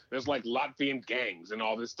be. There's like Latvian gangs and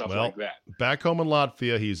all this stuff like that. Back home in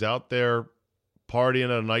Latvia, he's out there partying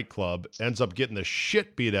at a nightclub, ends up getting the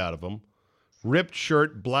shit beat out of him. Ripped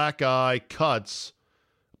shirt, black eye, cuts.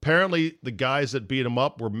 Apparently, the guys that beat him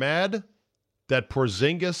up were mad that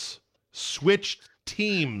Porzingis switched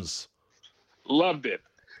teams. Loved it.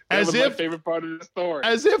 That was my favorite part of the story.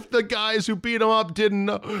 As if the guys who beat him up didn't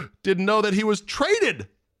know that he was traded.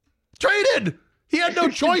 Traded! He had no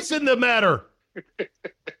choice in the matter.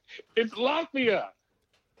 It's Latvia.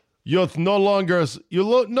 You're no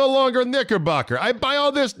longer Knickerbocker. I buy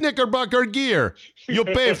all this Knickerbocker gear. You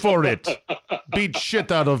pay for it. Beat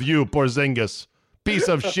shit out of you, Porzingis. Piece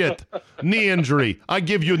of shit. Knee injury. I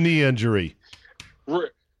give you knee injury.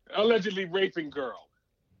 Allegedly raping girl.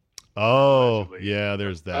 Oh, allegedly. Yeah,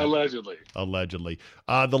 there's that. Allegedly.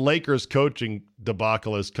 The Lakers coaching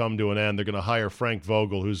debacle has come to an end. They're going to hire Frank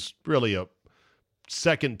Vogel, who's really a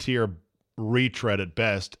second-tier retread at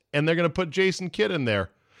best, and they're going to put Jason Kidd in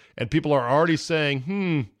there. And people are already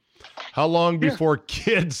saying, how long before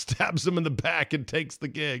Kidd stabs him in the back and takes the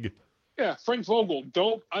gig? Yeah, Frank Vogel,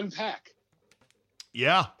 don't unpack.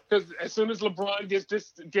 Yeah. Because as soon as LeBron gets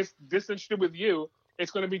disinterested with you,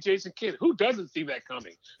 it's going to be Jason Kidd. Who doesn't see that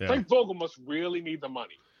coming? Yeah. Frank Vogel must really need the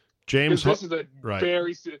money. This is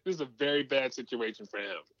a very bad situation for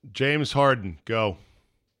him. James Harden, go.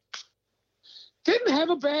 Didn't have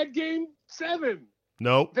a bad game 7.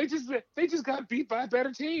 Nope. They just got beat by a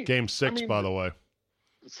better team. Game 6, by the way.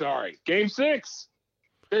 Sorry, Game 6.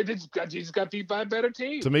 They just got beat by a better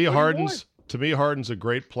team. To me, Harden's a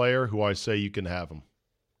great player who I say you can have him.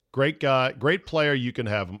 Great guy, great player, you can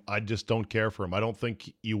have him. I just don't care for him. I don't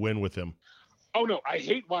think you win with him. Oh, no, I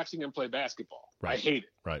hate watching him play basketball. Right. I hate it.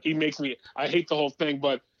 Right. I hate the whole thing,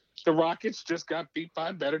 but the Rockets just got beat by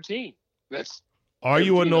a better team. Are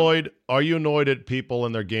you annoyed? Are you annoyed at people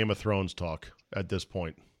and their Game of Thrones talk at this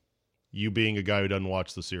point? You being a guy who doesn't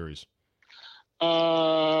watch the series.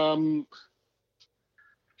 It's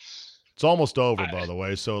almost over, by the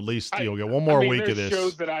way, so at least you'll get one more week of this. There's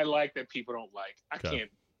shows that I like that people don't like. I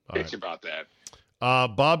can't bitch about that.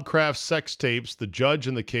 Bob Kraft's sex tapes, the judge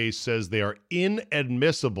in the case says they are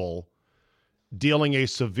inadmissible, dealing a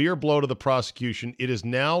severe blow to the prosecution. It is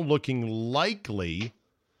now looking likely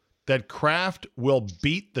that Kraft will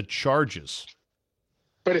beat the charges.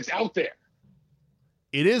 But it's out there.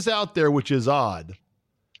 It is out there, which is odd,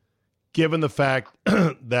 given the fact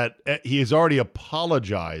that he has already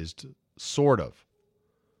apologized, sort of.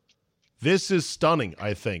 This is stunning,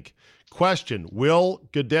 I think. Question, will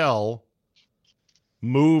Goodell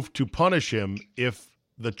move to punish him if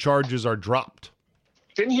the charges are dropped?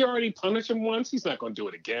 Didn't he already punish him once? He's not going to do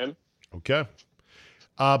it again. Okay.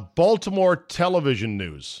 Baltimore television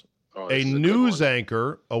news. A news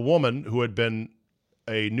anchor, a woman who had been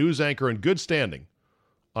a news anchor in good standing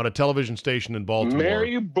on a television station in Baltimore.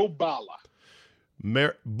 Mary Bubala.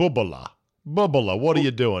 Bubala, what are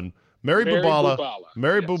you doing? Mary Bubala.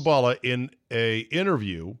 Bubala in a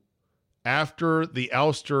interview after the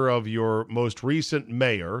ouster of your most recent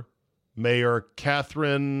mayor, Mayor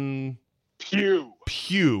Catherine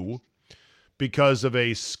Pugh, because of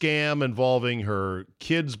a scam involving her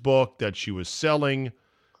kids' book that she was selling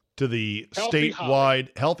to the statewide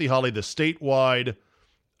Healthy Holly, the statewide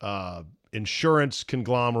insurance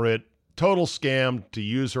conglomerate. Total scam to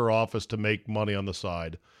use her office to make money on the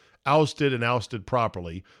side. Ousted and ousted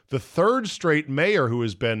properly. The third straight mayor who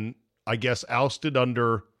has been, I guess, ousted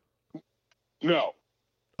under... No.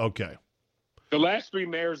 Okay. The last three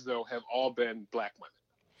mayors, though, have all been black women.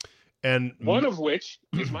 And one of which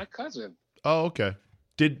is my cousin. Oh, okay.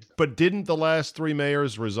 Didn't the last three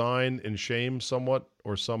mayors resign in shame somewhat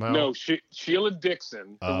or somehow? No, Sheila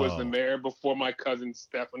Dixon, who was the mayor before my cousin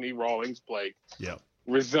Stephanie Rawlings Blake,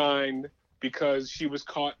 resigned because she was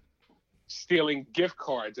caught stealing gift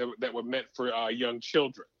cards that were meant for young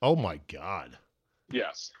children. Oh, my God.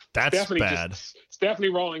 Yes. That's bad. Stephanie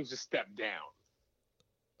Rawlings just stepped down.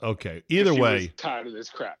 Okay. Either way. She was tired of this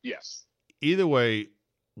crap. Yes. Either way,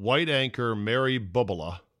 white anchor Mary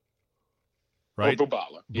Bubala, right? Oh,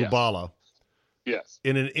 Bubala. Bubala. Yes.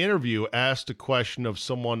 In an interview, asked a question of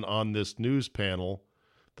someone on this news panel.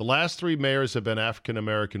 The last three mayors have been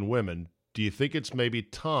African-American women. Do you think it's maybe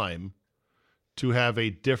time to have a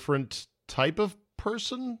different type of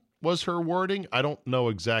person? Was her wording? I don't know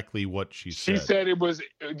exactly what she said. She said it was,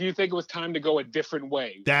 do you think it was time to go a different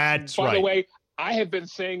way? That's right. By the way, I have been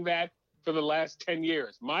saying that for the last 10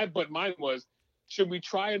 years. Mine was, should we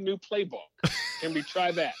try a new playbook? Can we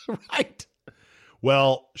try that? Right.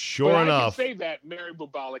 Well, sure enough. I can say that. Mary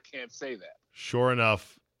Bubala can't say that. Sure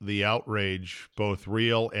enough, the outrage, both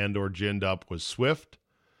real and or ginned up, was swift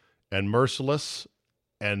and merciless,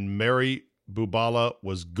 and Mary Bubala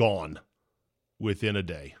was gone within a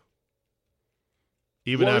day.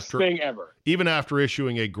 Worst thing ever. Even after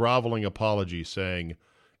issuing a groveling apology saying,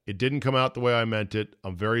 "It didn't come out the way I meant it.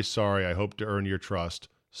 I'm very sorry. I hope to earn your trust.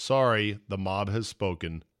 Sorry, the mob has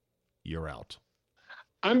spoken. You're out."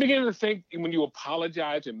 I'm beginning to think when you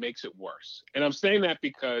apologize, it makes it worse. And I'm saying that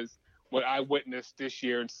because what I witnessed this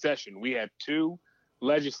year in session, we had two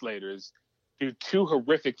legislators do two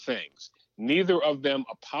horrific things. Neither of them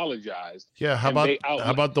apologized. Yeah, how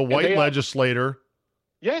about the white legislator?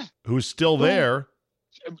 Yeah. Who's still there?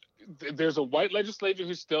 There's a white legislator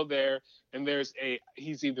who's still there, and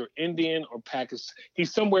he's either Indian or Pakistan.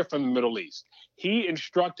 He's somewhere from the Middle East. He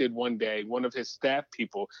instructed one day one of his staff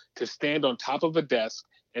people to stand on top of a desk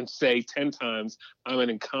and say 10 times, "I'm an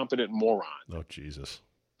incompetent moron." Oh, Jesus.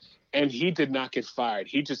 And he did not get fired.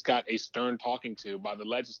 He just got a stern talking to by the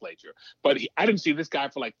legislature. But I didn't see this guy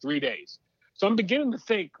for like 3 days. So I'm beginning to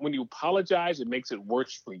think when you apologize, it makes it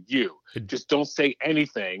worse for you. Just don't say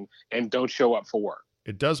anything and don't show up for work.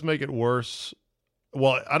 It does make it worse.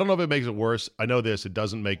 Well, I don't know if it makes it worse. I know this. It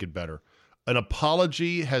doesn't make it better. An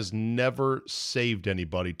apology has never saved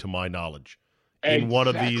anybody, to my knowledge, in one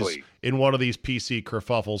of these PC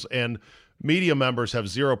kerfuffles. And media members have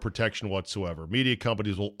zero protection whatsoever. Media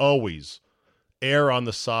companies will always err on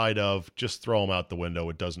the side of just throw them out the window.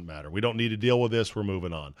 It doesn't matter. We don't need to deal with this. We're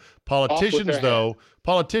moving on.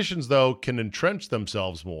 Politicians, though, can entrench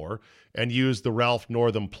themselves more and use the Ralph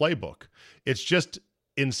Northam playbook. It's just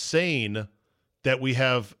insane that we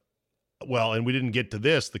have, well, and we didn't get to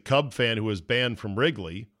this, the Cub fan who was banned from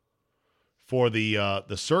Wrigley for the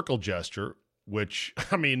circle gesture, which,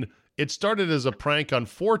 I mean, it started as a prank on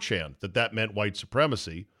 4chan that meant white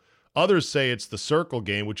supremacy. Others say it's the circle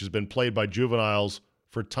game, which has been played by juveniles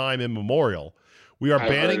for time immemorial. We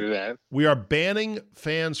are banning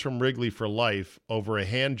fans from Wrigley for life over a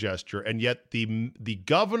hand gesture, and yet the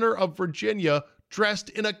governor of Virginia dressed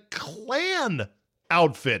in a Klan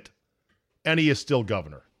outfit, and he is still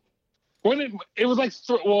governor. When it was like,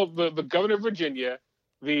 well, the governor of Virginia,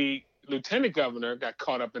 the lieutenant governor got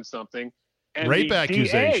caught up in something, and rape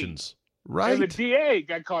accusations, right? And the DA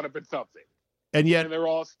got caught up in something, and yet they're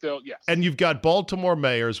all still And you've got Baltimore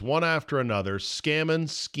mayors one after another scamming,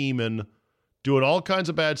 scheming, doing all kinds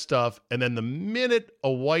of bad stuff, and then the minute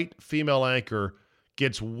a white female anchor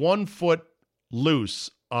gets 1 foot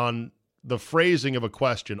loose on the phrasing of a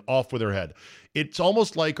question, off with her head. It's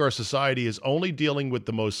almost like our society is only dealing with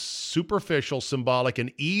the most superficial, symbolic,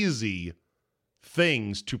 and easy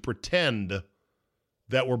things to pretend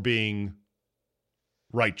that we're being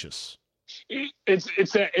righteous. It's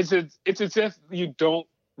as if you don't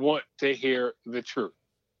want to hear the truth.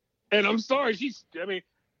 And I'm sorry,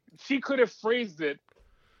 she could have phrased it.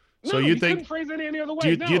 No, so you think couldn't phrase it any other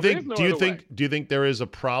way. Do you think there is a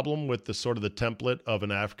problem with the sort of the template of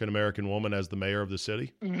an African American woman as the mayor of the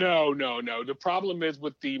city? No. The problem is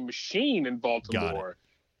with the machine in Baltimore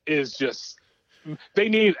is just they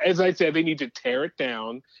need, as I said, they need to tear it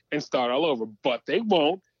down and start all over. But they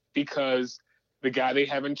won't, because the guy they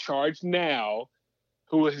have in charge now,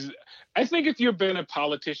 who is, I think if you've been a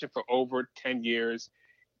politician for over 10 years,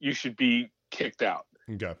 you should be kicked out.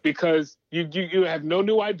 Okay. Because you have no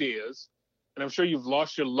new ideas, and I'm sure you've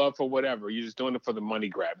lost your love for whatever. You're just doing it for the money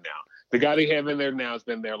grab now. The guy they have in there now has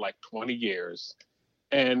been there like 20 years.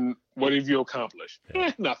 And what have you accomplished?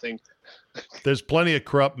 Nothing. There's plenty of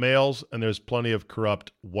corrupt males, and there's plenty of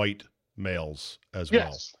corrupt white males as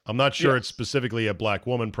well. I'm not sure it's specifically a black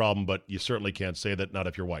woman problem, but you certainly can't say that, not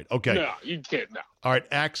if you're white. Okay. No, you can't, no. All right,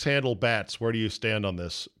 axe handle bats. Where do you stand on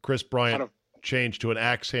this? Chris Bryant changed to an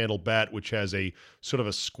axe handle bat, which has a sort of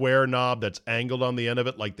a square knob that's angled on the end of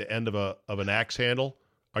it, like the end of an axe handle.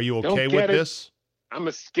 Are you okay with this? I'm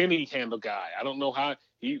a skinny handle guy. I don't know how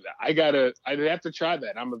I'd have to try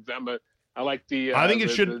that. I like the I think it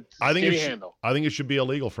should handle. I think it should be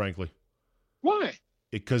illegal, frankly. Why?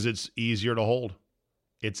 Because it's easier to hold.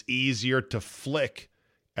 It's easier to flick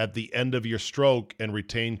at the end of your stroke and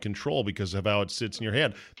retain control because of how it sits in your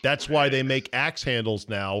hand. That's why they make axe handles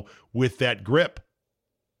now with that grip.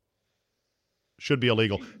 Should be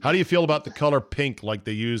illegal. How do you feel about the color pink like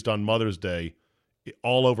they used on Mother's Day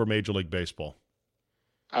all over Major League Baseball?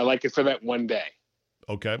 I like it for that one day.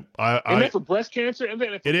 Okay. And then for breast cancer?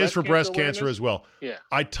 It is for breast cancer as well. Yeah.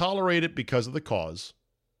 I tolerate it because of the cause,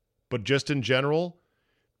 but just in general,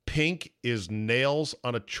 pink is nails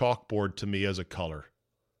on a chalkboard to me as a color.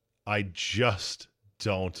 I just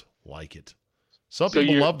don't like it. Some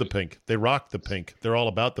people love the pink. They rock the pink. They're all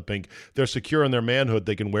about the pink. They're secure in their manhood.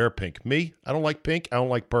 They can wear pink. Me, I don't like pink. I don't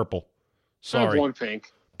like purple. Sorry. I want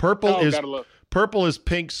pink. Purple is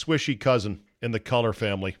pink's swishy cousin in the color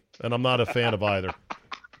family, and I'm not a fan of either.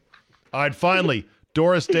 All right, finally,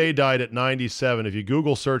 Doris Day died at 97. If you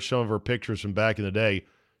Google search some of her pictures from back in the day,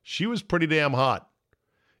 she was pretty damn hot.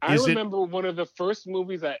 I remember one of the first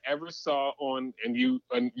movies I ever saw on, and you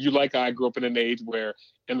like I grew up in an age where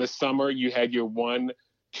in the summer you had your one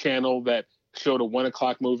channel that showed a 1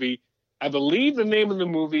 o'clock movie. I believe the name of the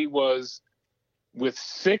movie was With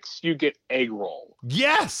 6 You Get Egg Roll.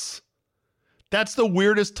 Yes! That's the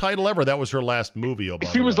weirdest title ever. That was her last movie.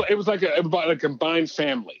 It was like about a combined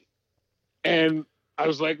family. And I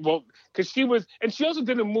was like, well, because she also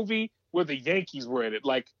did a movie where the Yankees were in it,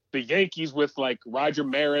 like the Yankees with like Roger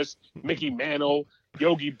Maris, Mickey Mantle,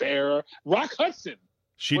 Yogi Berra, Rock Hudson.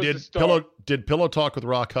 She did Pillow Talk with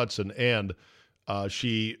Rock Hudson, and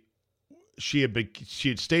she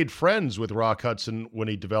had stayed friends with Rock Hudson when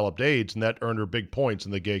he developed AIDS, and that earned her big points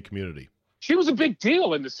in the gay community. She was a big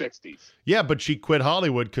deal in the 60s. Yeah, but she quit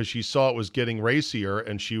Hollywood because she saw it was getting racier,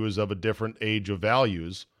 and she was of a different age of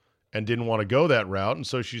values and didn't want to go that route. And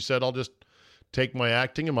so she said, I'll just take my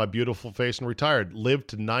acting and my beautiful face and retired. Lived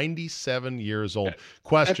to 97 years old.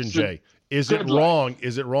 Question, Jay, is it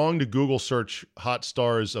wrong to Google search hot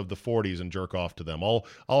stars of the 40s and jerk off to them?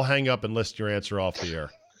 I'll hang up and list your answer off the air.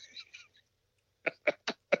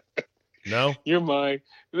 No? Your mind.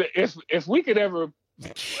 If we could ever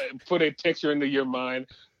put a picture into your mind,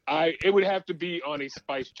 it would have to be on a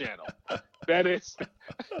Spice Channel. That is,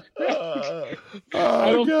 I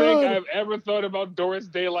don't think I've ever thought about Doris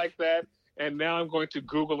Day like that. And now I'm going to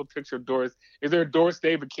Google a picture of Doris. Is there a Doris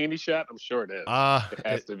Day bikini shot? I'm sure it is. It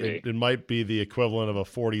has to be. It might be the equivalent of a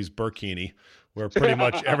 40s burkini, where pretty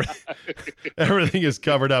much everything is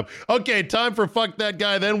covered up. Okay, time for Fuck That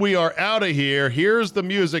Guy. Then we are out of here. Here's the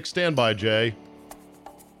music. Stand by, Jay.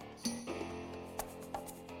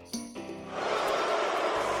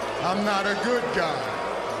 I'm not a good guy.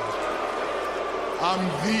 I'm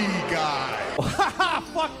the guy.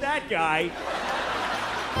 Fuck that guy.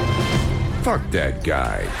 Fuck that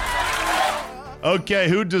guy. Okay,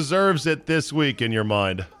 who deserves it this week in your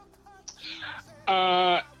mind?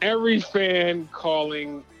 Every fan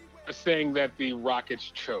saying that the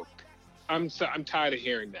Rockets choked. I'm tired of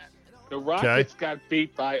hearing that. The Rockets got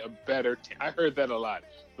beat by a better team. I heard that a lot.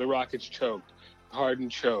 The Rockets choked. Harden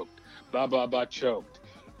choked. Blah, blah, blah, choked.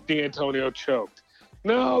 D'Antonio choked.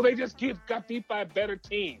 No, they just got beat by a better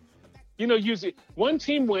team. You know, usually one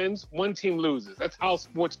team wins, one team loses. That's how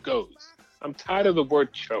sports goes. I'm tired of the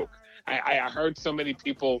word choke. I heard so many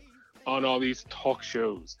people on all these talk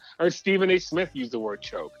shows. I heard Stephen A. Smith use the word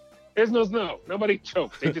choke. There's no. Nobody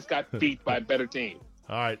choked. They just got beat by a better team.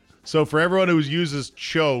 All right. So for everyone who uses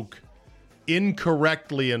choke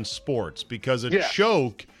incorrectly in sports, because a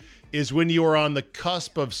choke is when you are on the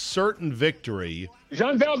cusp of certain victory.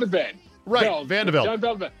 Jean Veldeveld. Right, Vanderbilt. Jean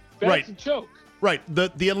Veldeveld. That's a choke. Right.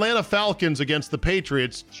 The Atlanta Falcons against the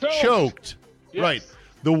Patriots choked. Yes. Right.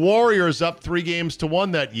 The Warriors up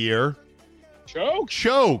 3-1 that year.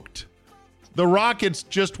 Choked. The Rockets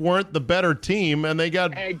just weren't the better team, and they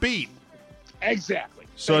got beat. Exactly.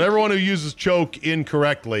 So everyone who uses choke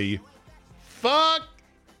incorrectly, fuck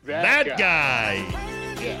that guy.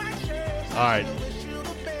 Yeah. All right.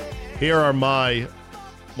 Here are my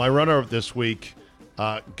runner-up this week.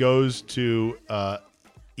 Goes to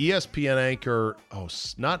ESPN anchor,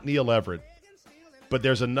 not Neil Everett, but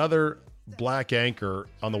there's another black anchor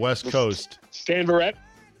on the West Coast. Stan Verrett?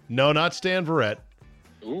 No, not Stan Verrett.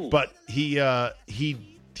 Ooh. But he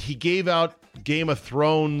gave out Game of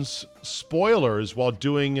Thrones spoilers while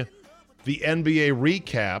doing the NBA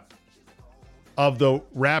recap of the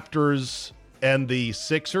Raptors and the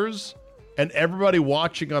Sixers, and everybody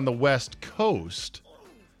watching on the West Coast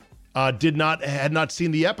had not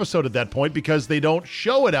seen the episode at that point because they don't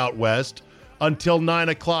show it out west until 9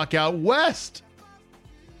 o'clock out west.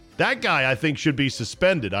 That guy, I think, should be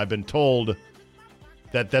suspended. I've been told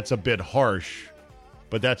that that's a bit harsh,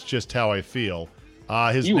 but that's just how I feel.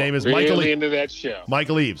 His name is Michael. Really into that show.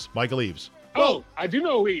 Michael Eaves. Michael Eaves. Oh, I do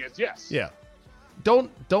know who he is. Yes. Yeah.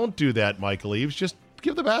 Don't do that, Michael Eaves. Just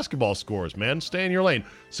give the basketball scores, man. Stay in your lane.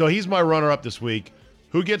 So he's my runner-up this week.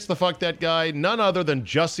 Who gets the fuck that guy? None other than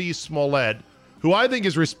Jussie Smollett, who I think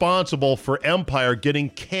is responsible for Empire getting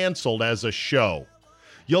canceled as a show.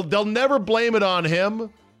 They'll never blame it on him,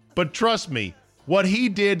 but trust me, what he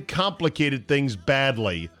did complicated things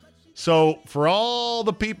badly. So for all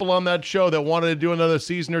the people on that show that wanted to do another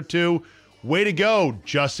season or two, way to go,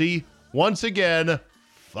 Jussie. Once again,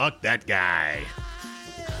 fuck that guy.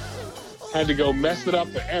 Had to go mess it up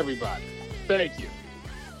for everybody. Thank you.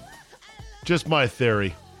 Just my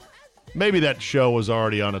theory. Maybe that show was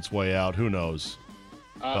already on its way out. Who knows?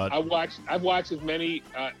 I've watched as many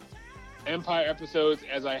Empire episodes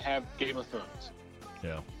as I have Game of Thrones.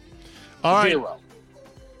 Yeah. All right. 0.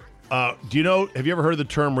 Do you know, have you ever heard of the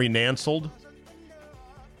term renancelled?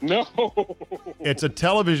 No. It's a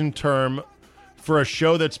television term for a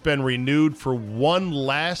show that's been renewed for one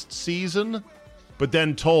last season, but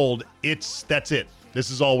then told that's it. This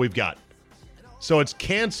is all we've got. So it's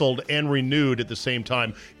canceled and renewed at the same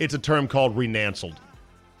time. It's a term called renancelled.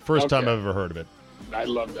 First time I've ever heard of it. I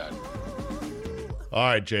love that. All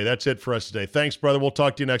right, Jay, that's it for us today. Thanks, brother. We'll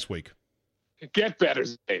talk to you next week. Get better,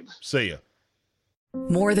 Dave. See ya.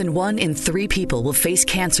 More than 1 in 3 people will face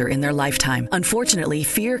cancer in their lifetime. Unfortunately,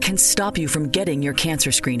 fear can stop you from getting your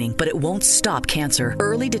cancer screening, but it won't stop cancer.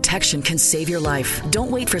 Early detection can save your life. Don't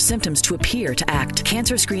wait for symptoms to appear to act.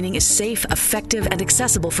 Cancer screening is safe, effective, and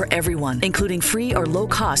accessible for everyone, including free or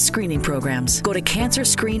low-cost screening programs. Go to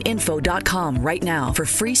cancerscreeninfo.com right now for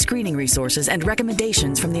free screening resources and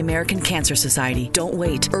recommendations from the American Cancer Society. Don't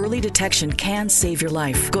wait. Early detection can save your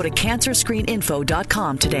life. Go to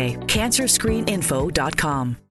cancerscreeninfo.com today. Cancerscreeninfo.com.